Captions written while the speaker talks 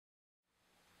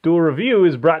Duel Review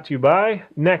is brought to you by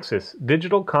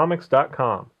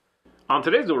NexusDigitalComics.com. On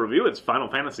today's Duel Review, it's Final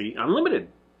Fantasy Unlimited.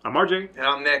 I'm RJ. And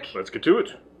I'm Nick. Let's get to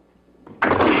it.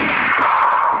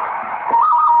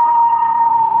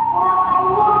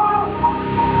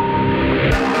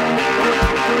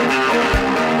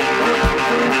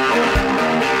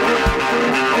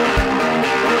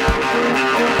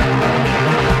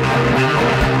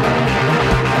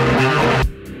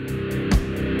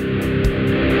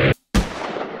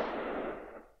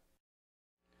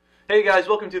 Hey guys,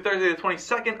 welcome to Thursday the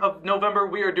 22nd of November.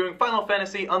 We are doing Final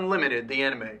Fantasy Unlimited, the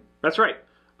anime. That's right.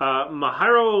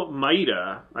 Mahiro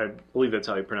Maeda, I believe that's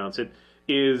how you pronounce it,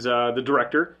 is the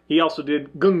director. He also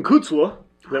did Gunkutsua,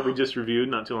 that we just reviewed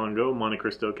not too long ago,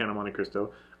 Count of Monte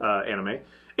Cristo anime.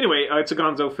 Anyway, it's a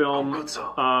gonzo film,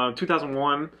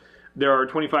 2001. There are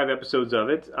 25 episodes of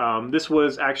it. This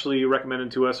was actually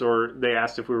recommended to us, or they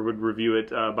asked if we would review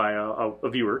it by a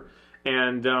viewer.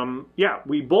 And yeah,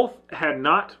 we both had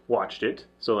not watched it,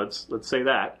 so let's say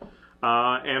that.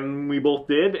 And we both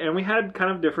did, and we had kind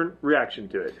of different reaction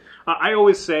to it. I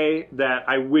always say that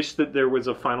I wish that there was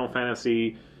a Final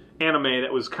Fantasy anime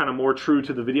that was kind of more true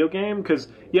to the video game, because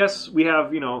yes, we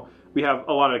have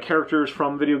a lot of characters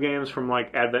from video games, from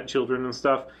like Advent Children and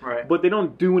stuff, right? But they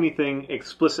don't do anything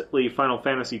explicitly Final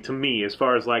Fantasy to me, as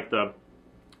far as like the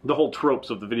whole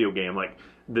tropes of the video game, like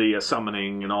the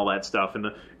summoning and all that stuff, and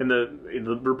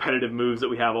the repetitive moves that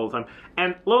we have all the time.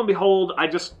 And lo and behold, I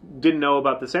just didn't know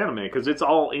about this anime because it's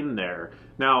all in there.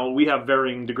 Now, we have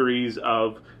varying degrees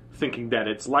of thinking that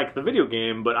it's like the video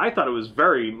game, but I thought it was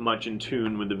very much in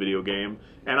tune with the video game,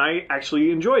 and I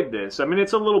actually enjoyed this. I mean,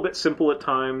 it's a little bit simple at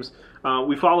times.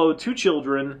 We follow two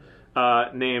children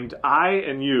named I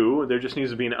and You. There just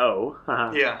needs to be an O.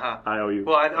 Yeah. I-O-U.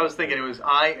 Well, I was thinking it was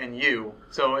I and You,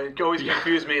 so it always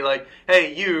confused me. Like,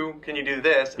 hey, you, can you do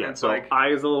this? And it's so like I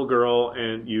is the little girl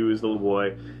and You is the little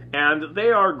boy, and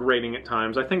they are grating at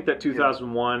times. I think that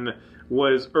 2001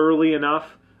 was early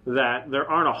enough that there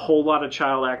aren't a whole lot of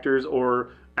child actors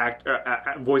or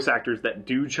voice actors that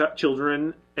do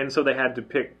children, and so they had to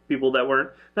pick people that weren't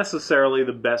necessarily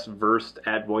the best versed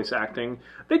at voice acting.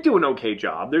 They do an okay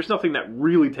job. There's nothing that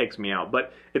really takes me out,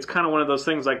 but it's kind of one of those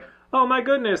things like, oh my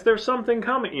goodness, there's something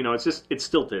coming. You know, it's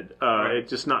stilted. Right.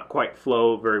 It's just not quite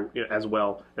flow very as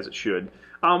well as it should.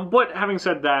 But having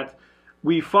said that,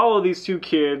 we follow these two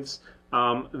kids.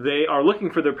 They are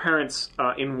looking for their parents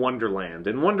in Wonderland.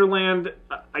 And Wonderland,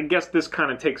 I guess this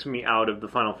kind of takes me out of the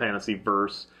Final Fantasy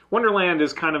verse. Wonderland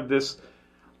is kind of this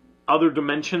other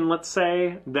dimension, let's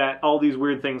say, that all these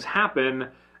weird things happen.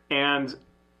 And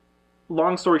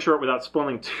long story short, without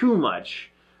spoiling too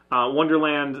much,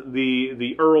 Wonderland,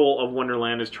 the Earl of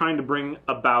Wonderland, is trying to bring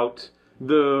about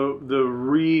the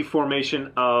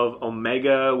reformation of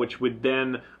Omega, which would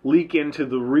then leak into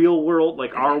the real world,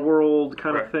 like our world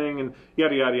kind of thing, and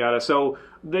yada yada yada. So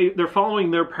they're following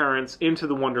their parents into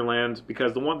the Wonderland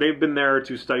because they've been there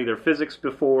to study their physics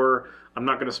before. I'm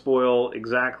not going to spoil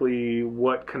exactly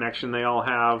what connection they all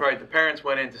have. Right, the parents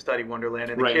went in to study Wonderland,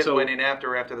 and the kids went in after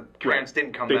the parents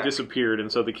didn't come back. They disappeared, and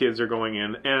so the kids are going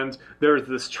in. And there's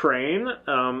this train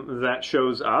that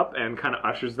shows up and kind of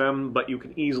ushers them, but you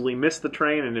can easily miss the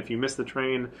train, and if you miss the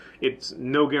train, it's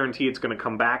no guarantee it's going to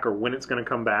come back or when it's going to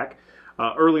come back.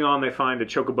 Early on, they find a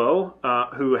chocobo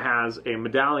who has a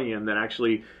medallion that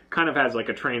actually kind of has like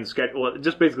a train schedule. Well, it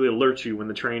just basically alerts you when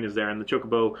the train is there, and the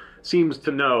chocobo seems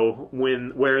to know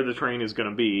where the train is going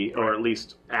to be, or at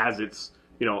least as it's,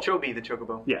 Chobi, the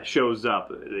chocobo. Yeah, shows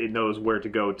up. It knows where to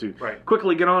go to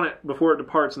quickly get on it before it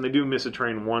departs, and they do miss a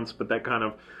train once, but that kind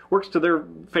of works to their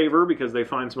favor because they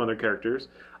find some other characters.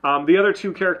 The other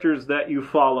two characters that you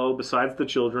follow, besides the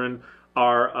children,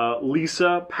 are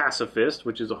Lisa Pacifist,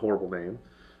 which is a horrible name.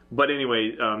 But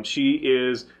anyway,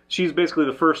 she's basically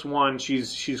the first one.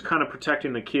 She's kind of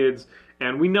protecting the kids,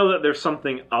 and we know that there's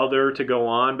something other to go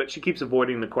on, but she keeps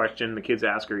avoiding the question. The kids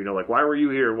ask her, like, why were you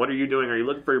here? What are you doing? Are you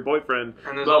looking for your boyfriend?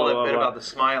 And there's all that bit about the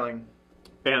smiling.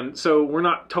 And so we're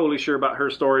not totally sure about her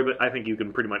story, but I think you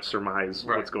can pretty much surmise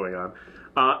what's going on.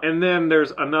 And then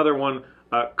there's another one,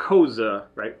 Koza,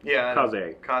 right? Yeah.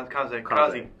 Kaze.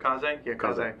 Yeah,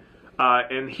 Kaze.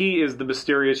 And he is the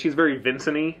mysterious. He's very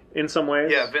Vincent-y in some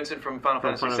ways. Yeah, Vincent from Final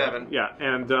Fantasy VII. Yeah,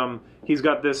 and he's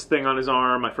got this thing on his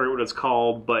arm. I forget what it's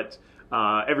called, but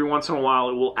Every once in a while,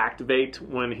 it will activate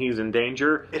when he's in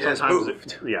danger. It has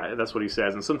moved. Yeah, that's what he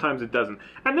says, and sometimes it doesn't.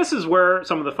 And this is where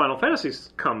some of the Final Fantasy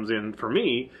comes in for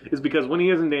me, is because when he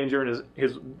is in danger and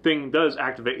his thing does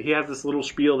activate, he has this little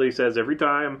spiel that he says every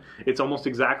time. It's almost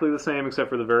exactly the same, except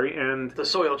for the very end. The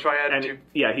soil triad and to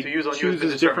he use on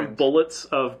chooses different bullets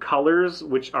of colors,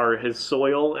 which are his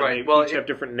soil, and they each have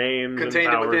different names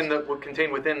contained and powers.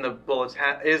 Contained within the bullets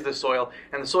is the soil,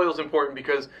 and the soil is important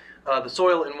because the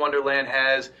soil in Wonderland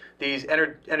has these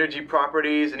energy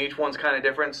properties, and each one's kind of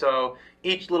different. So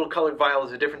each little colored vial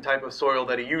is a different type of soil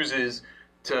that he uses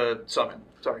to summon.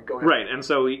 Sorry, go ahead. Right, and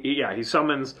so he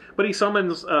summons, but he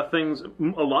summons things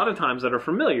a lot of times that are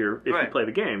familiar if you play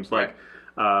the games, like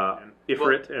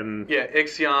Ifrit and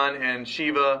Ixion and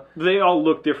Shiva. They all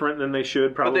look different than they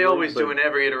should, probably. But they always do in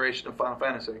every iteration of Final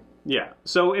Fantasy. Yeah.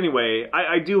 So anyway,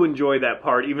 I do enjoy that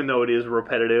part, even though it is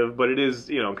repetitive, but it is,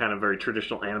 kind of very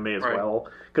traditional anime as well,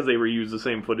 because they reuse the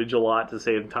same footage a lot to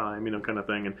save time, kind of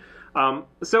thing. And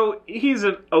so he's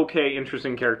an okay,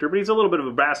 interesting character, but he's a little bit of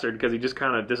a bastard because he just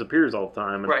kind of disappears all the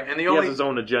time. And and he has his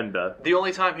own agenda. The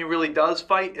only time he really does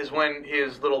fight is when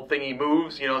his little thingy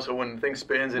moves, so when the thing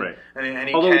spins. And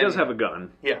he Although he does have a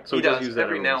gun. Yeah, so he does use that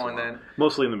every now and then.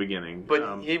 Mostly in the beginning.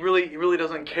 But he really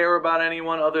doesn't care about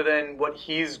anyone other than what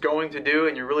he's going to do,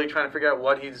 and you're really trying to figure out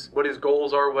what his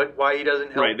goals are, why he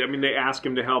doesn't help. Right, I mean, they ask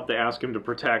him to help, they ask him to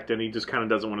protect, and he just kind of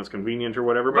does it when it's convenient or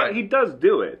whatever, but he does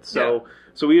do it, so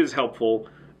he is helpful.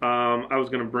 I was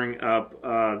going to bring up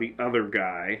the other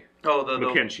guy. Oh, the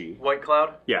Mackenzie. White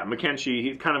Cloud? Yeah, Mackenzie.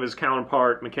 He's kind of his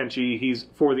counterpart. Mackenzie, he's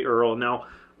for the Earl. Now,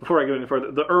 before I go any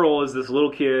further, the Earl is this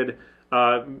little kid,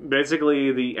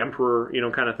 basically the emperor,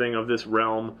 kind of thing of this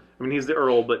realm. I mean, he's the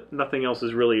Earl, but nothing else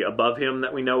is really above him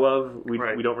that we know of. We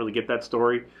don't really get that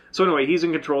story. So anyway, he's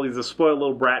in control. He's a spoiled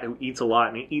little brat who eats a lot,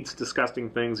 and he eats disgusting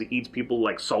things. He eats people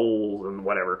like souls and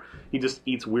whatever. He just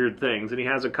eats weird things, and he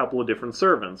has a couple of different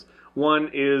servants. One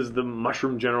is the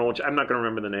Mushroom General, which I'm not going to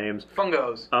remember the names.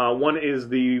 Fungos. One is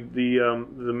the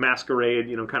masquerade,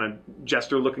 kind of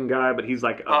jester-looking guy, but he's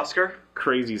like Oscar,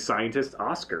 crazy scientist.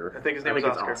 Oscar. I think his name is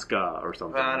Oscar. It's Oscar or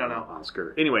something. I don't know.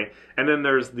 Oscar. Anyway, and then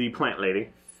there's the plant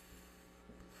lady.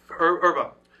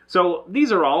 Urba. So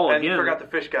these are all, and you forgot the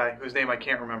fish guy, whose name I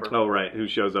can't remember. Oh, right, who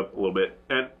shows up a little bit.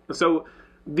 And so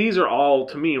these are all,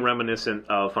 to me, reminiscent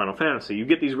of Final Fantasy. You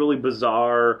get these really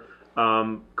bizarre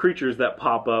creatures that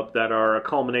pop up that are a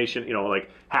culmination, like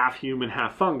half human,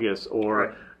 half fungus,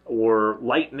 or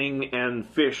lightning and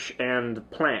fish and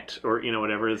plant, or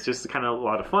whatever. It's just kind of a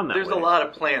lot of fun that way. There's a lot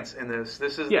of plants in this.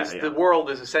 The world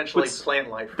is essentially plant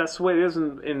life. That's the way it is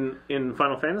in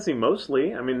Final Fantasy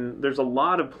mostly. I mean, there's a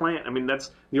lot of plant. I mean,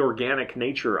 that's the organic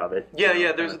nature of it.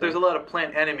 Yeah. There's a lot of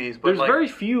plant enemies, but there's very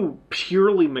few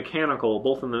purely mechanical,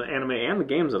 both in the anime and the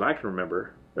games that I can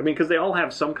remember. I mean, because they all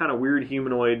have some kind of weird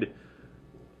humanoid,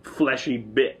 fleshy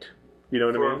bit. You know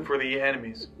what I mean? For the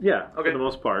enemies. Yeah, for the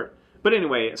most part. But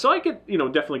anyway, so I get,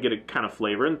 definitely get a kind of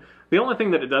flavor. And the only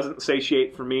thing that it doesn't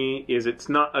satiate for me is it's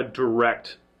not a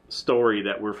direct story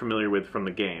that we're familiar with from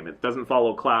the game. It doesn't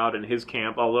follow Cloud and his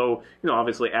camp, although,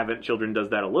 obviously Advent Children does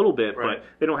that a little bit, but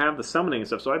they don't have the summoning and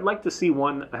stuff. So I'd like to see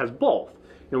one that has both.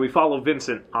 We follow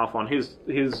Vincent off on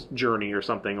his journey or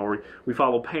something, or we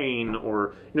follow Pain,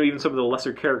 or even some of the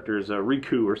lesser characters,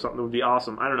 Riku or something would be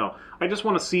awesome. I don't know. I just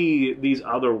want to see these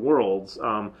other worlds.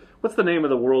 What's the name of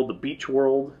the world? The beach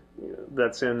world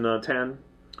that's in 10?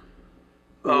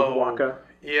 Waka.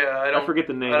 Yeah, I forget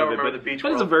the name of it. I don't remember the beach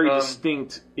world. That is a very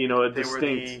distinct,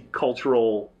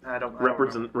 cultural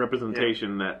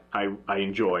representation that I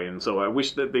enjoy, and so I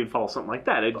wish that they'd follow something like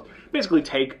that. They'd basically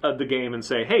take the game and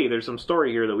say, hey, there's some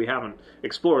story here that we haven't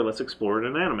explored. Let's explore it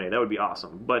in anime. That would be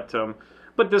awesome. But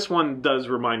this one does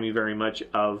remind me very much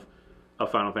of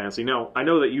Final Fantasy. Now, I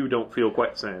know that you don't feel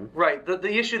quite the same. Right.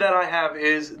 The issue that I have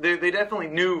is they definitely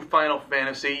knew Final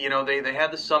Fantasy. They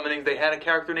had the summonings. They had a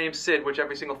character named Sid, which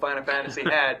every single Final Fantasy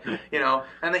had.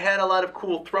 And they had a lot of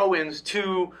cool throw-ins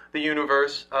to the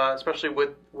universe, especially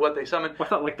with what they summoned. Well, I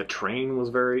thought the train was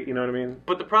very, you know what I mean?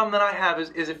 But the problem that I have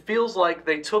is it feels like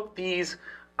they took these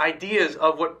ideas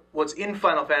of what's in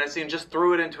Final Fantasy and just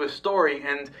threw it into a story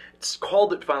and it's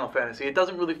called it Final Fantasy. It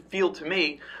doesn't really feel to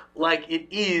me like it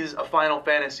is a Final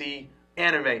Fantasy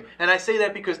anime. And I say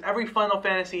that because every Final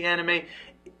Fantasy anime,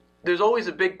 there's always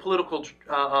a big political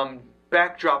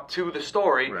backdrop to the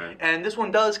story. Right. And this one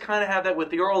does kind of have that with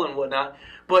the Earl and whatnot.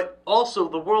 But also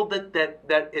the world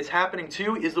that is happening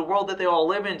to is the world that they all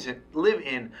live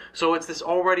in. So it's this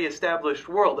already established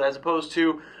world as opposed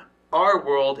to our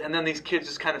world, and then these kids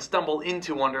just kind of stumble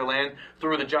into Wonderland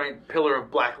through the giant pillar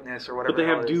of blackness or whatever.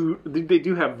 But they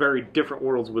do have very different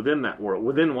worlds within that world,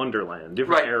 within Wonderland,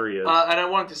 different areas. And I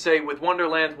wanted to say with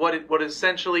Wonderland, what it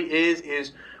essentially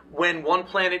is when one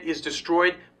planet is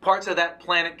destroyed, parts of that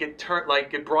planet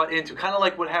get brought into, kind of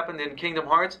like what happened in Kingdom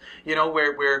Hearts,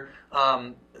 where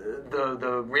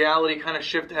the reality kind of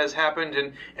shift has happened,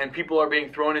 and people are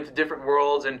being thrown into different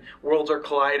worlds, and worlds are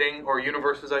colliding, or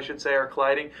universes, I should say, are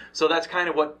colliding. So that's kind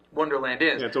of what Wonderland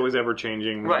is. Yeah, it's always ever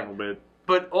changing a little bit.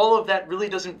 But all of that really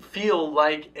doesn't feel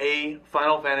like a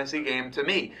Final Fantasy game to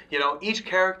me. Each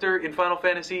character in Final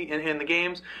Fantasy in the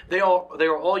games, they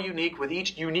are all unique, with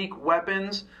each unique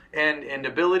weapons and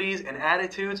abilities and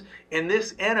attitudes. In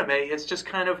this anime, it's just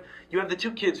kind of, you have the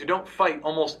two kids who don't fight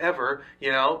almost ever,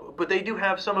 but they do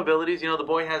have some abilities. The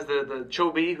boy has the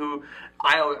Chobi, who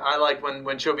I like when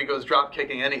Chobi goes drop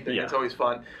kicking anything. Yeah. It's always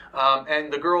fun.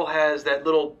 And the girl has that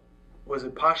little, was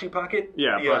it Pashi Pocket?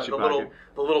 Yeah, Pashi Pocket.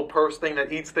 The little purse thing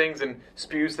that eats things and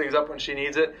spews things up when she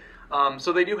needs it.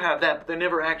 So they do have that, but they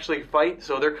never actually fight,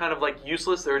 so they're kind of like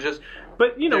useless. They're just...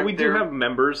 But, we do have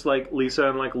members like Lisa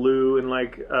and like Lou and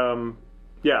like,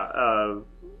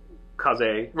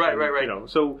 Kaze. Right.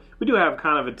 So we do have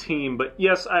kind of a team, but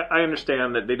yes, I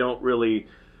understand that they don't really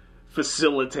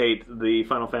facilitate the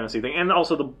Final Fantasy thing, and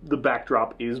also the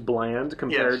backdrop is bland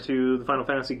compared to the Final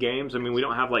Fantasy games. I mean, we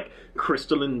don't have like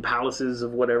crystalline palaces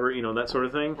of whatever, that sort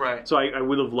of thing. Right. So I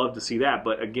would have loved to see that,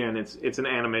 but again, it's an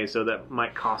anime, so that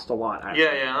might cost a lot. Actually.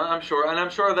 Yeah, I'm sure, and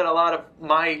I'm sure that a lot of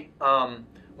my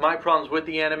problems with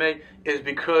the anime is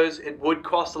because it would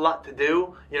cost a lot to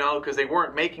do, because they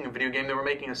weren't making a video game, they were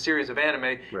making a series of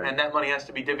anime, and that money has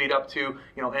to be divvied up to,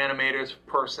 animators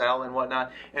per cell and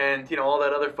whatnot, and, all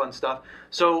that other fun stuff.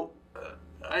 So,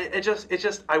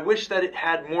 I wish that it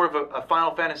had more of a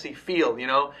Final Fantasy feel,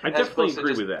 I definitely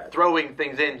agree with that. Throwing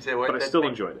things into it. But I still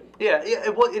enjoyed it. Yeah,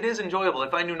 it is enjoyable.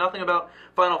 If I knew nothing about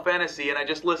Final Fantasy and I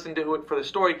just listened to it for the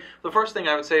story, the first thing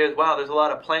I would say is, wow, there's a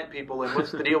lot of plant people, and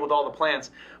what's the deal with all the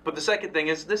plants? But the second thing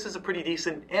is, this is a pretty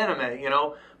decent anime,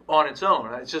 on its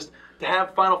own. It's just, to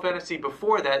have Final Fantasy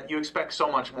before that, you expect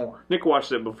so much more. Nick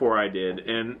watched it before I did,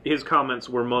 and his comments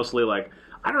were mostly like,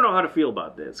 I don't know how to feel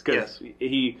about this, because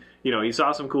he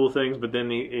saw some cool things, but then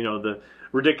the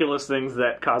ridiculous things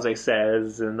that Kaze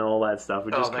says and all that stuff,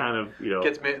 it just kind of,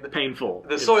 gets painful.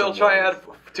 The soil triad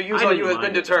to use on you has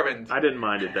been determined. I didn't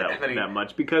mind it that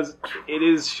much, because it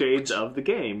is shades of the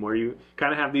game, where you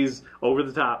kind of have these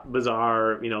over-the-top,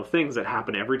 bizarre, things that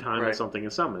happen every time that something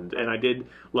is summoned. And I did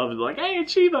love it, like, hey,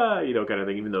 it's Shiva, kind of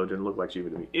thing, even though it didn't look like Shiva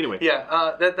to me. Anyway.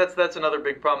 Yeah, that's another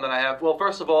big problem that I have. Well,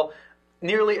 first of all,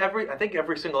 I think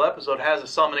every single episode has a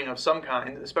summoning of some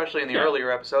kind, especially in the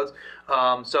earlier episodes.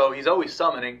 So he's always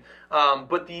summoning.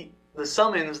 But the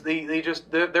summons,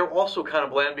 they're also kind of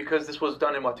bland, because this was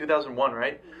done in 2001,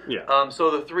 right? Yeah.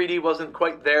 So the 3D wasn't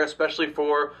quite there, especially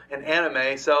for an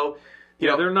anime. So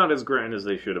they're not as grand as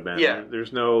they should have been. Yeah.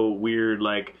 There's no weird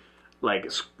like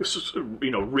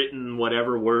written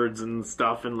whatever words and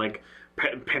stuff, and like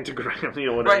pentagram,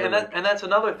 whatever. Right, and that's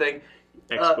another thing.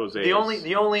 Exposés.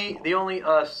 The only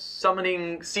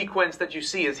summoning sequence that you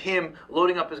see is him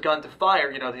loading up his gun to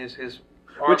fire. His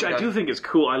which I do think is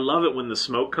cool. I love it when the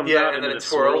smoke comes out and then it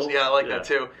swirls. Yeah, I like that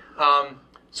too.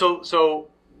 So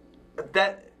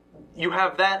that you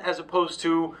have that, as opposed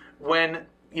to when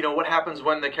what happens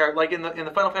when the character, like in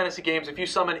the Final Fantasy games, if you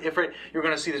summon Ifrit, you're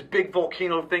going to see this big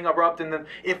volcano thing erupt, and then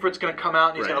Ifrit's going to come out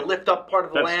and he's going to lift up part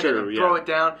of the land and throw it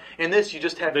down. In this, you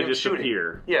just have him shooting.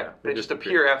 Appear. Yeah, they just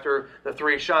appear after the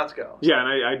 3 shots go. Yeah,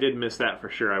 and I did miss that for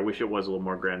sure. I wish it was a little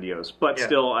more grandiose, but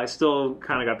still, I still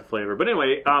kind of got the flavor. But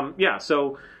anyway,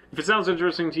 so if it sounds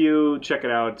interesting to you, check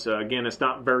it out. Again, it's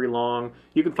not very long.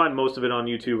 You can find most of it on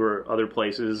YouTube or other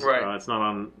places. Right. It's not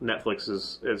on Netflix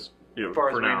as far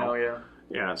as for now. We know,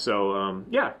 Yeah, so,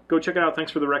 go check it out.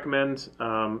 Thanks for the recommend.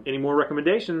 Any more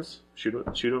recommendations, shoot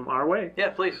them our way. Yeah,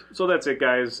 please. So that's it,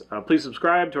 guys. Please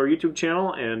subscribe to our YouTube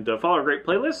channel and follow our great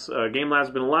playlists. Game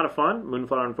Lab's been a lot of fun.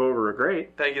 Moonflower and Fover are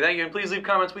great. Thank you. And please leave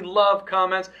comments. We love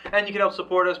comments. And you can help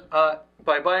support us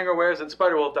by buying our wares at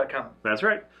spiderwolf.com. That's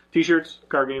right. T-shirts,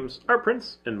 card games, art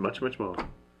prints, and much, much more.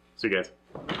 See you guys.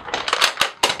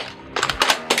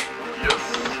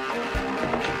 Yes.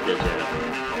 Good job.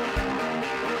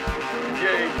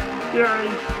 Yay.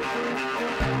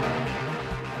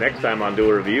 Next time on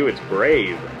Duel Review, it's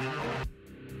Brave.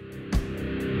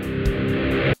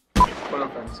 Final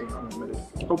Fantasy Unlimited.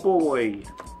 Oh boy.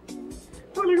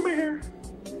 Oh, look at my hair.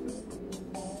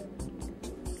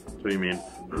 What do you mean?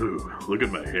 Ooh, look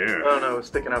at my hair. Oh no, it was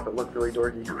sticking up. It looked really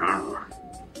dorky.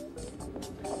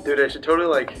 Dude, I should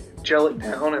totally gel it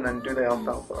down and then do the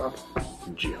alfalfa up.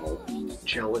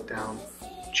 Gel it down.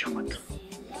 Gel it.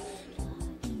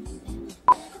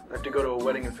 I have to go to a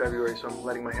wedding in February, so I'm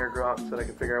letting my hair grow out so that I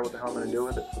can figure out what the hell I'm going to do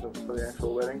with it for the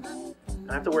actual wedding.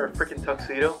 And I have to wear a freaking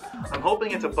tuxedo. I'm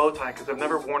hoping it's a bow tie because I've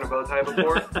never worn a bow tie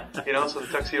before. You know, so the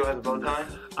tuxedo has a bow tie.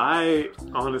 I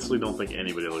honestly don't think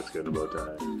anybody looks good in a bow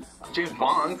tie. James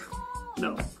Bond?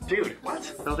 No. Dude,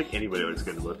 what? I don't think anybody looks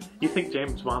good in a bow tie. You think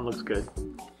James Bond looks good?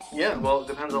 Yeah, well, it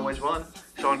depends on which one.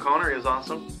 Sean Connery is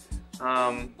awesome.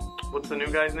 What's the new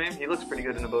guy's name? He looks pretty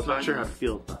good in a bow tie. I'm not sure how to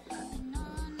feel about that.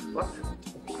 What?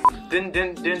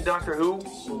 Didn't Doctor Who?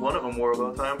 One of them wore a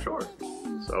bow tie, I'm sure.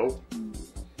 So?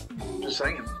 Just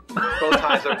saying. Bow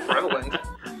ties are prevalent.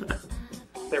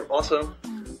 They're awesome.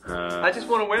 I just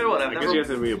want to wear one. I guess you have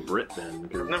to be a Brit then.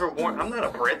 I've never worn. I'm not a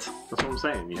Brit. That's what I'm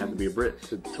saying. You have to be a Brit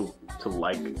to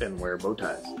like and wear bow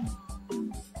ties.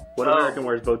 What American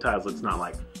wears bow ties that's not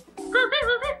like,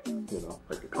 you know,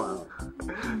 like a clown?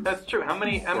 That's true. How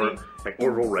many? Like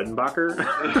Orville Redenbacher.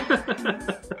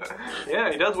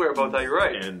 Yeah, he does wear a bow tie. You're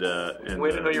right. And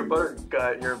way to know your butter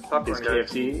guy, your popcorn is guy.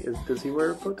 KFC? Does he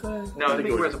wear a bow tie? No, I think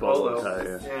he wears a polo tie.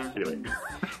 Yeah. Anyway.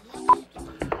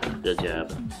 Good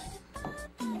job.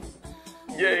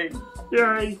 Yay!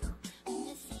 Yay!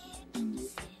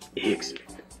 Excellent.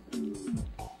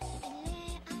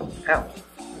 Ow.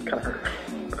 Kind of hurt.